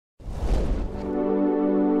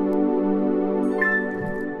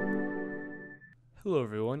Hello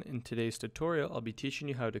everyone, in today's tutorial I'll be teaching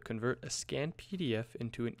you how to convert a scanned PDF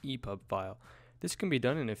into an EPUB file. This can be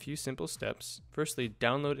done in a few simple steps. Firstly,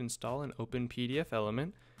 download, install, and open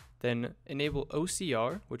PDFelement. Then enable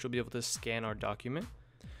OCR, which will be able to scan our document.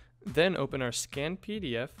 Then open our scanned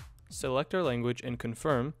PDF, select our language and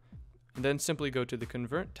confirm, and then simply go to the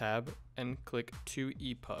Convert tab and click to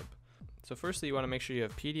EPUB. So firstly, you want to make sure you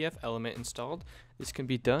have PDFelement installed. This can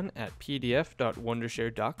be done at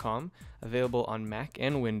pdf.wondershare.com, available on Mac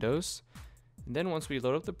and Windows. And then once we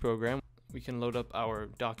load up the program, we can load up our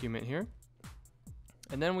document here.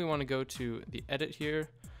 And then we want to go to the edit here,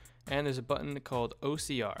 and there's a button called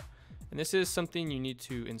OCR. And this is something you need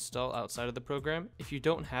to install outside of the program. If you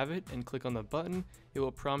don't have it and click on the button, it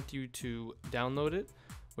will prompt you to download it,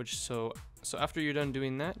 so after you're done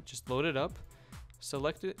doing that, just load it up.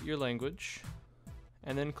 Select your language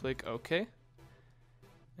and then click OK,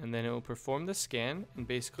 and then it will perform the scan and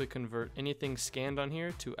basically convert anything scanned on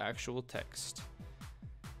here to actual text.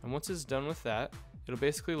 And once it's done with that, it'll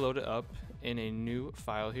basically load it up in a new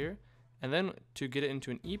file here, and then to get it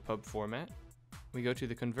into an EPUB format, we go to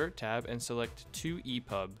the Convert tab and select to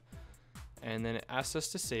EPUB, and then it asks us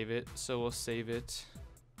to save it, so we'll save it.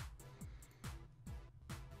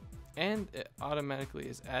 And it automatically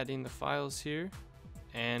is adding the files here,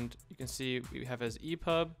 and you can see we have as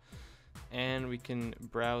EPUB, and we can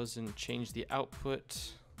browse and change the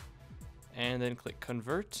output, and then click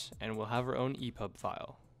convert, and we'll have our own EPUB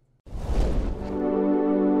file.